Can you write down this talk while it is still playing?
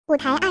舞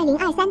台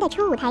2023的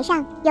初舞台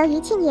上，由于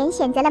庆怜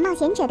选择了冒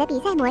险者的比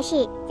赛模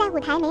式，在舞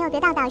台没有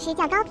得到导师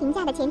较高评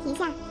价的前提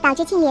下，导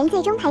致庆怜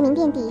最终排名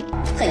垫底。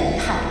很遗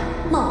憾，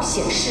冒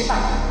险失败，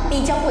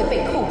你将会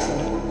被扣除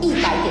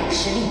100点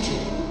实力值，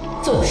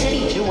总实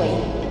力值为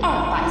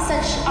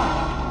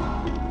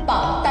232。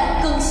榜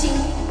单更新，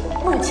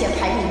目前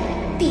排名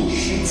第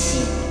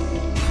17。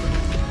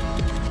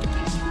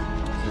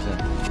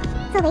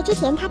 作为之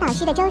前他导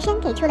师的周深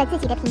给出了自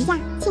己的评价，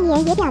庆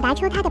怜也表达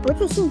出他的不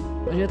自信。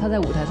我觉得他在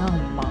舞台上很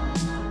棒，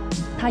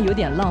他有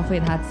点浪费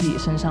他自己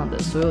身上的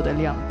所有的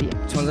亮点。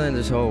创造营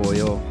的时候我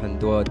有很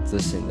多自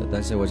信的，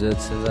但是我觉得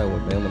现在我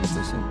没有那么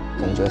自信。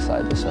公决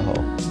赛的时候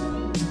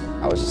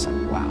 ，I was just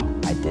like, wow,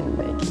 I didn't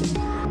make it。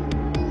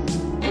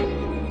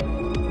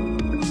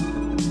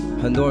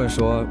很多人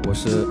说我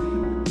是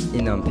意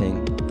难平，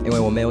因为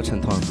我没有成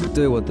团，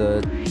对我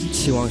的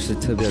期望是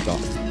特别高。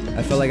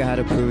I felt like I had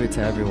to prove it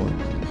to everyone.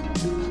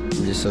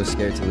 I'm just so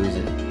scared to lose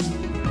it.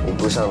 我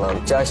不想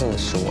让家人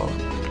失望，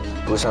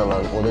不想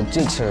让我的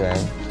支持人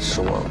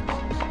失望。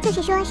就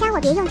是说，杀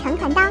我别用长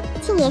团刀，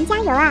庆怜加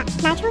油啊！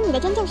拿出你的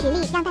真正实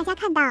力，让大家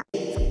看到。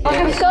Go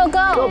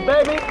Go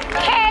baby!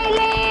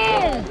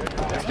 Kaylin！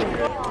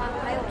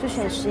 就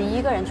选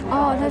11个人出来。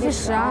哦，他是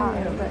12个，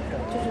对，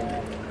就是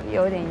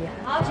有点遗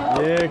憾。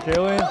耶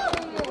 ，Kaylin！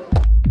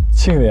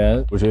 庆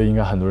怜，我觉得应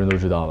该很多人都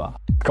知道吧，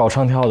搞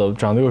唱跳的，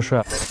长得又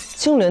帅。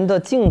庆怜的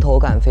镜头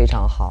感非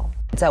常好。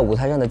 在舞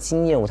台上的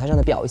经验，舞台上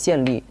的表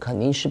现力肯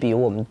定是比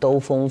我们都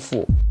丰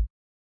富。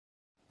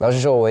老实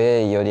说，我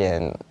也有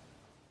点，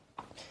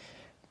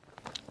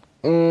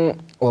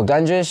我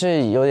感觉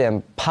是有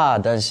点怕，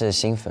但是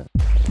兴奋。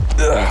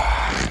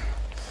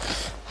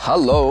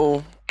Hello，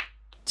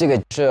 这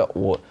个是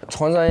我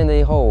创造营的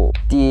以后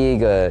第一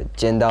个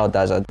见到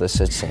大家的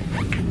事情。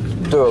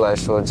对我来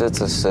说，这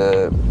只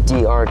是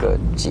第2个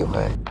机会。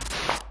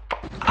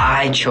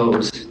I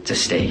chose to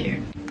stay here.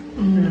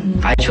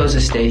 I chose to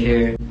stay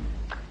here.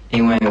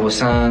 因为我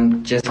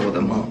想接受我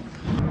的梦。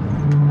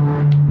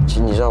其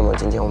实你知道吗？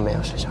今天我没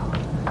有睡着，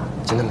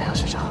真的没有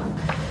睡着。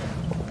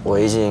我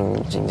已经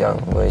紧张，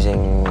我已经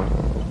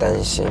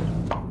担心。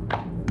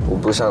我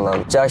不想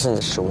让家人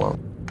失望，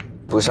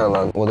不想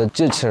让我的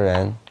支持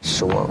人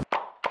失望。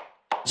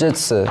这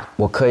次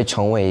我可以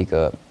成为一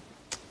个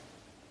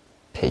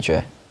配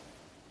角、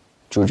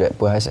主角，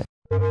不好意思。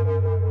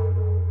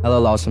Hello，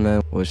 老师们，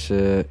我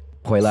是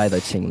回来的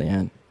庆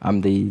怜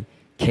 ，I'm the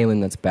Kaylin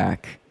that's back。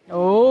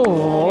 哦，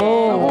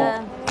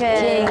庆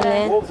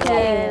怜，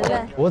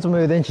我怎么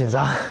有点紧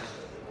张？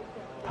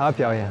他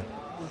表演，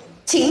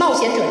请冒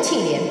险者庆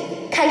怜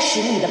开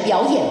始你的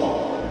表演。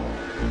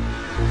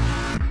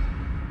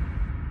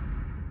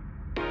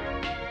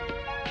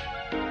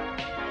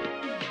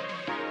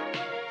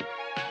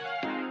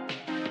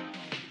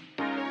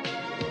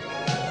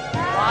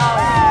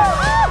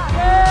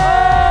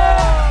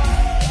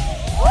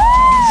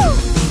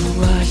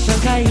我想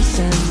开一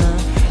扇门，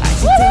爱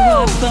情的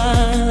花瓣。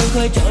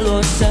 会着落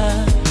下，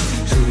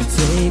属于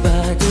嘴巴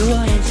对我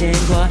眼前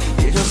挂，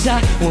别装傻，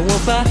问我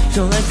吧，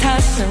终让它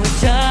想回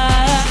家。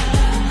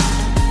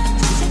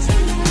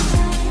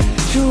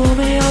是我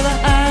没有了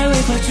爱，无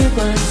法去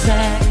灌溉，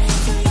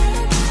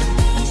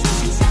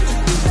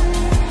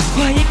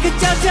画一个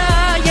交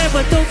叉，也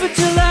把豆腐出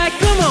来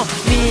 ，Come on，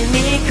 見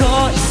に来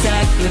い桜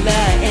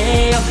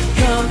よ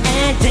 ，Come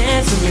and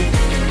dance with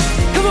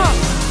me，Come on，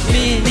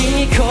 見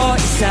に来い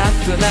桜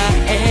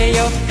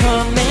よ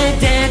 ，Come and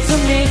dance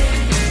with me。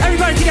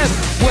 Everybody together.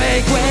 回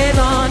归了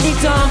你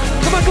的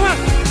 ，Come on, come on.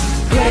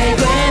 回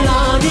归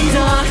了你的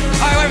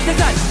 ，Alright, right, next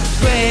time.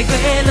 回归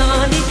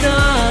了你的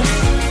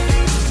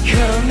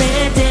 ，Come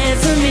and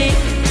dance with me.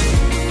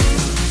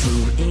 烛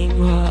影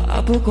花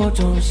不过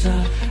中沙，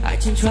爱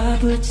情抓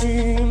不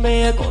紧，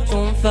没有公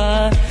众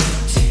法。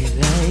起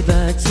来吧，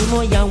寂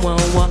寞仰望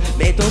我，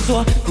没动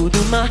作，孤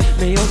独吗？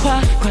没有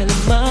花，快乐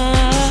吗？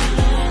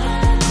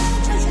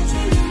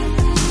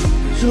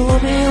如果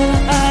没有了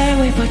爱，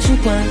无法去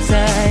灌溉。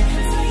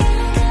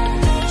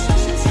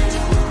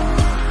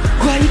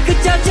 画一个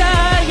交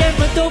叉，也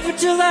把豆腐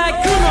出来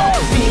 ，Come on，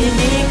 見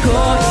に来い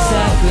桜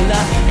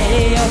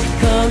よ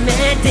 ，Come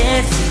and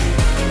dance，Come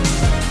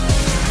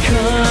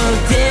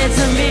dance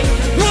with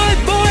me，One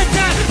more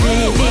time， 見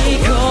に来い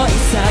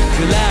桜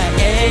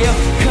よ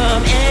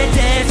 ，Come and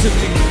dance with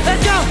me，Let's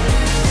go，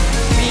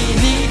 見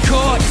に来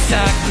い桜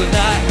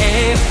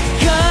よ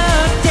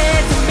 ，Come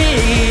dance with me。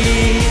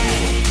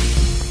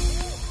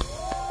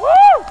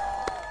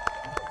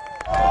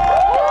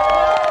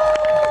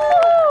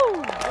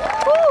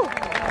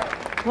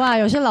 哇，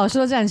有些老师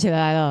都站起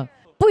来了，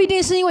不一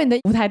定是因为你的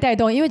舞台带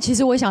动，因为其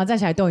实我想要站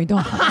起来动一动。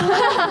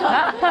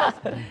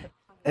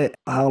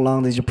How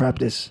long did you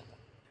practice？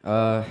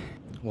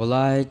 我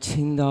来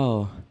青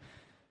岛。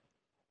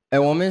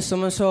我们什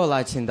么时候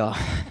来青岛？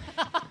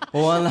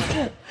我忘了。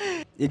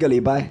1个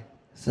礼拜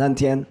，3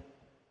天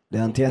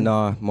，2天。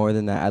 No, more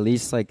than that. At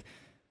least like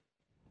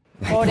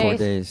 4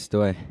 days.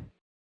 对。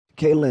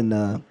Kaylin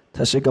呢，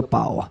他是个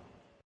宝啊。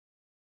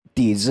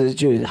 底子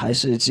就还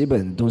是基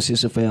本东西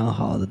是非常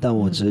好的，但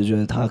我只是觉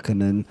得他可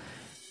能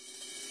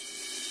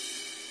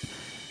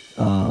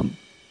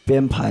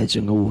编排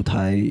整个舞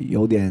台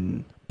有点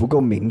不够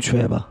明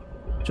确吧，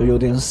就有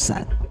点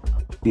散。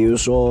比如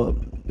说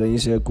跟一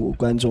些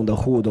观众的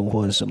互动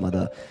或者什么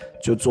的，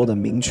就做得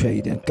明确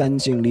一点，干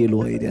净利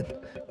落一点，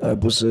而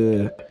不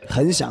是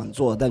很想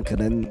做但可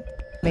能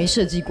没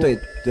设计过。对。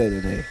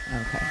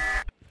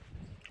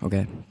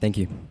OK，Thank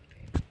you。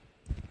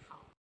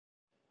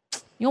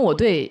因为我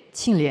对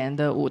庆怜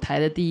的舞台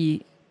的第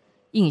一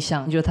印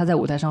象就是她在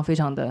舞台上非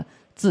常的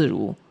自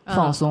如、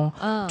放松，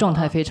状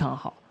态非常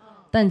好。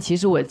但其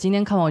实我今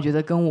天看完，我觉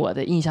得跟我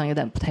的印象有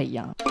点不太一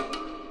样。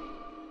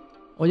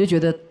我就觉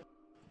得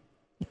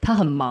她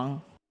很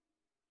忙，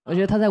我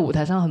觉得她在舞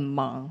台上很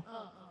忙，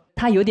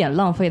她有点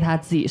浪费她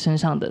自己身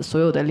上的所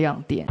有的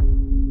亮点。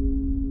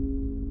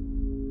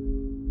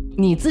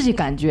你自己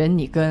感觉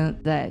你跟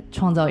在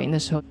创造营的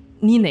时候，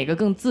你哪个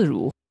更自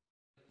如？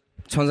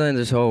创造营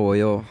的时候我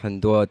有很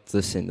多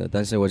自信的，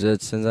但是我觉得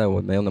现在我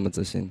没有那么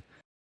自信，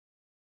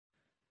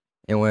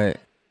因为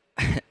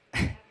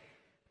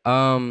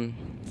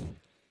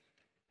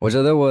我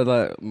觉得我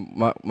的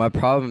my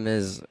problem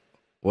is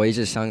我一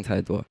直想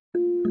太多。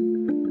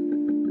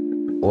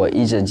我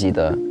一直记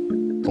得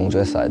总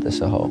决赛的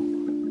时候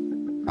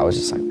I was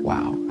just like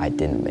wow I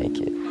didn't make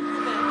it.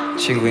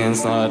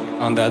 Qinglian's not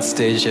on that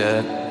stage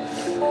yet.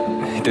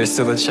 There's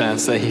still a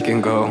chance that he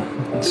can go,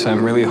 so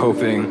I'm really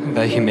hoping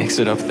that he makes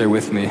it up there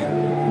with me.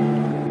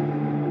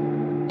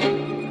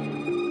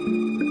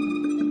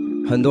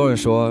 很多人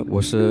说我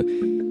是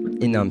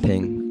意难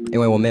平，因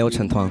为我没有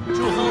成团。祝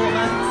贺我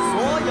们所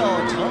有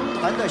成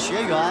团的学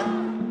员。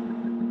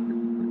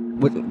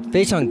我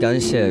非常感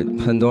谢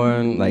很多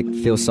人 like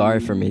feel sorry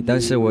for me，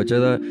 但是我觉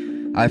得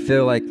I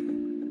feel like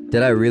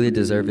did I really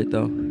deserve it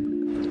though？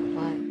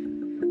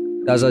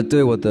 大家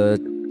对我的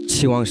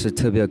期望是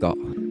特别高。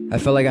I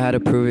felt like I had to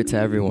prove it to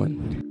everyone.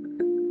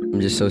 I'm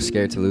just so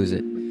scared to lose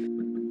it.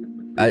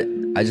 I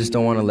just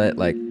don't want to let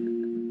like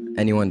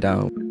anyone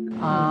down.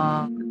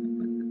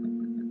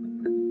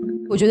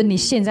 我觉得你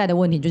现在的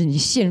问题就是你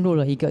陷入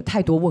了一个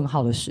太多问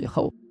号的时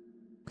候，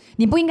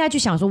你不应该去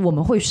想说我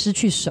们会失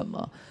去什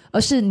么，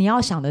而是你要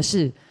想的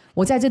是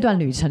我在这段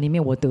旅程里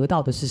面我得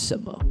到的是什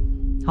么，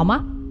好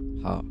吗？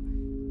好。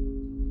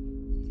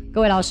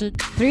各位老师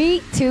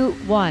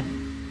 ，3、2、1，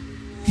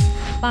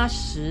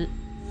 80、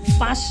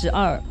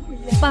82、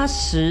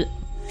80、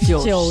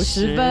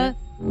90分。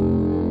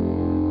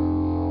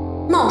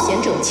冒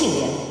险者庆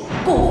怜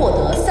共获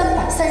得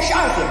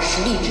332点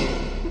实力值，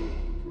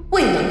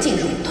未能进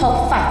入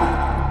Top 5。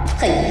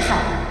很遗憾，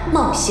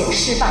冒险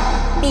失败，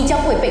你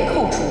将会被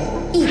扣除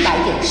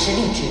100点实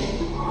力值，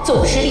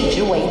总实力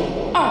值为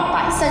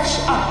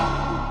232。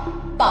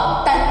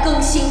榜单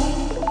更新，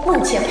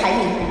目前排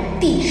名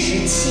第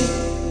17。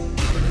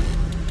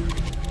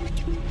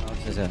好，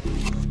谢谢。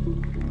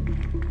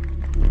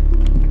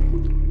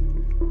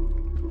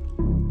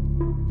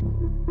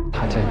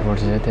他这一波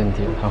直接垫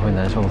底了，他会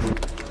难受死。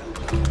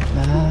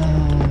来，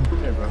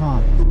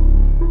看，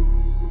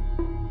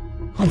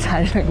好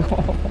残忍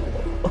哦！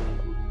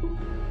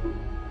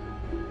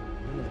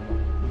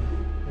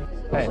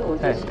哎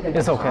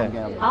，It's okay。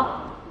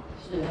好，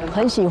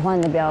很喜欢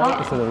你的表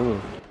演。是的路。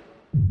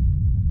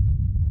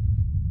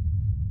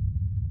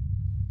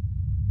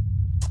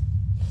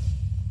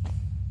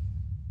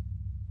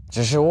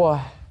只是我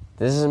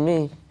 ，This is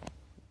me.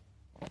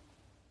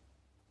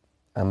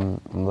 I'm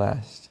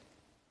last.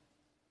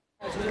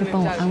 可以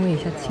帮我安慰一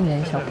下庆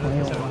怜小朋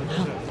友吗？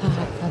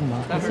他怎么？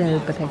他现在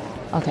不太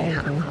OK，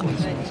 很好。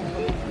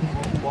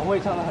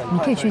你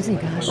可以去自己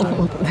跟他说，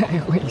我不太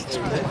会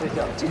说。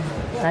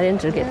拿点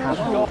纸给他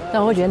吧，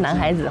但我会觉得男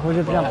孩子会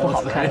觉得这样不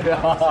好看。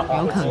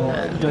有可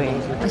能。对，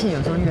而且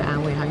有时候越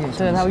安慰他越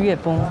对，他会越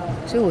崩。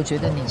所以我觉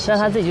得你让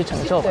他自己去承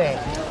受。对，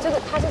这是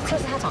他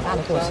长大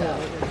的过程。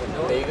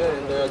每个人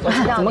都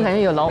要。怎么感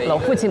觉有老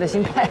父亲的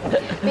心态？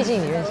毕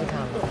竟你认识他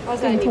嘛。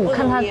对，我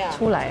看他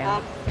出来啊。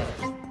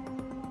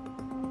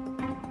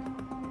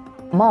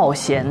冒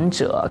险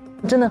者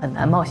真的很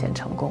难冒险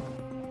成功，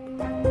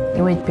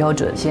因为标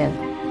准线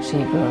是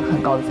一个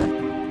很高的分，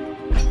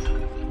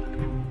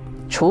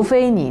除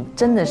非你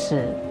真的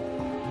是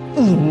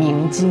一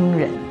鸣惊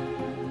人。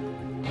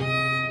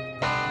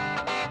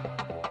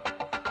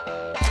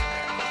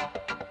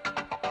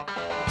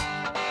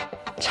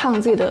唱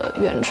自己的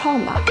原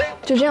创吧，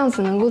就这样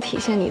子能够体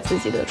现你自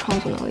己的创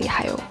作能力，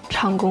还有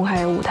唱功，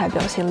还有舞台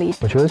表现力。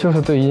我觉得就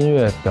是对音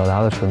乐表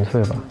达的纯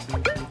粹吧，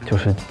就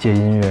是借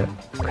音乐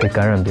可以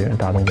感染别人，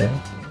打动别人。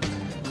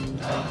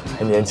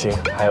还年轻，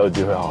还有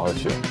机会好好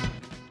学。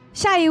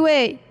下一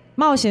位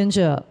冒险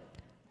者，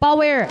包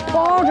威尔。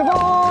包子。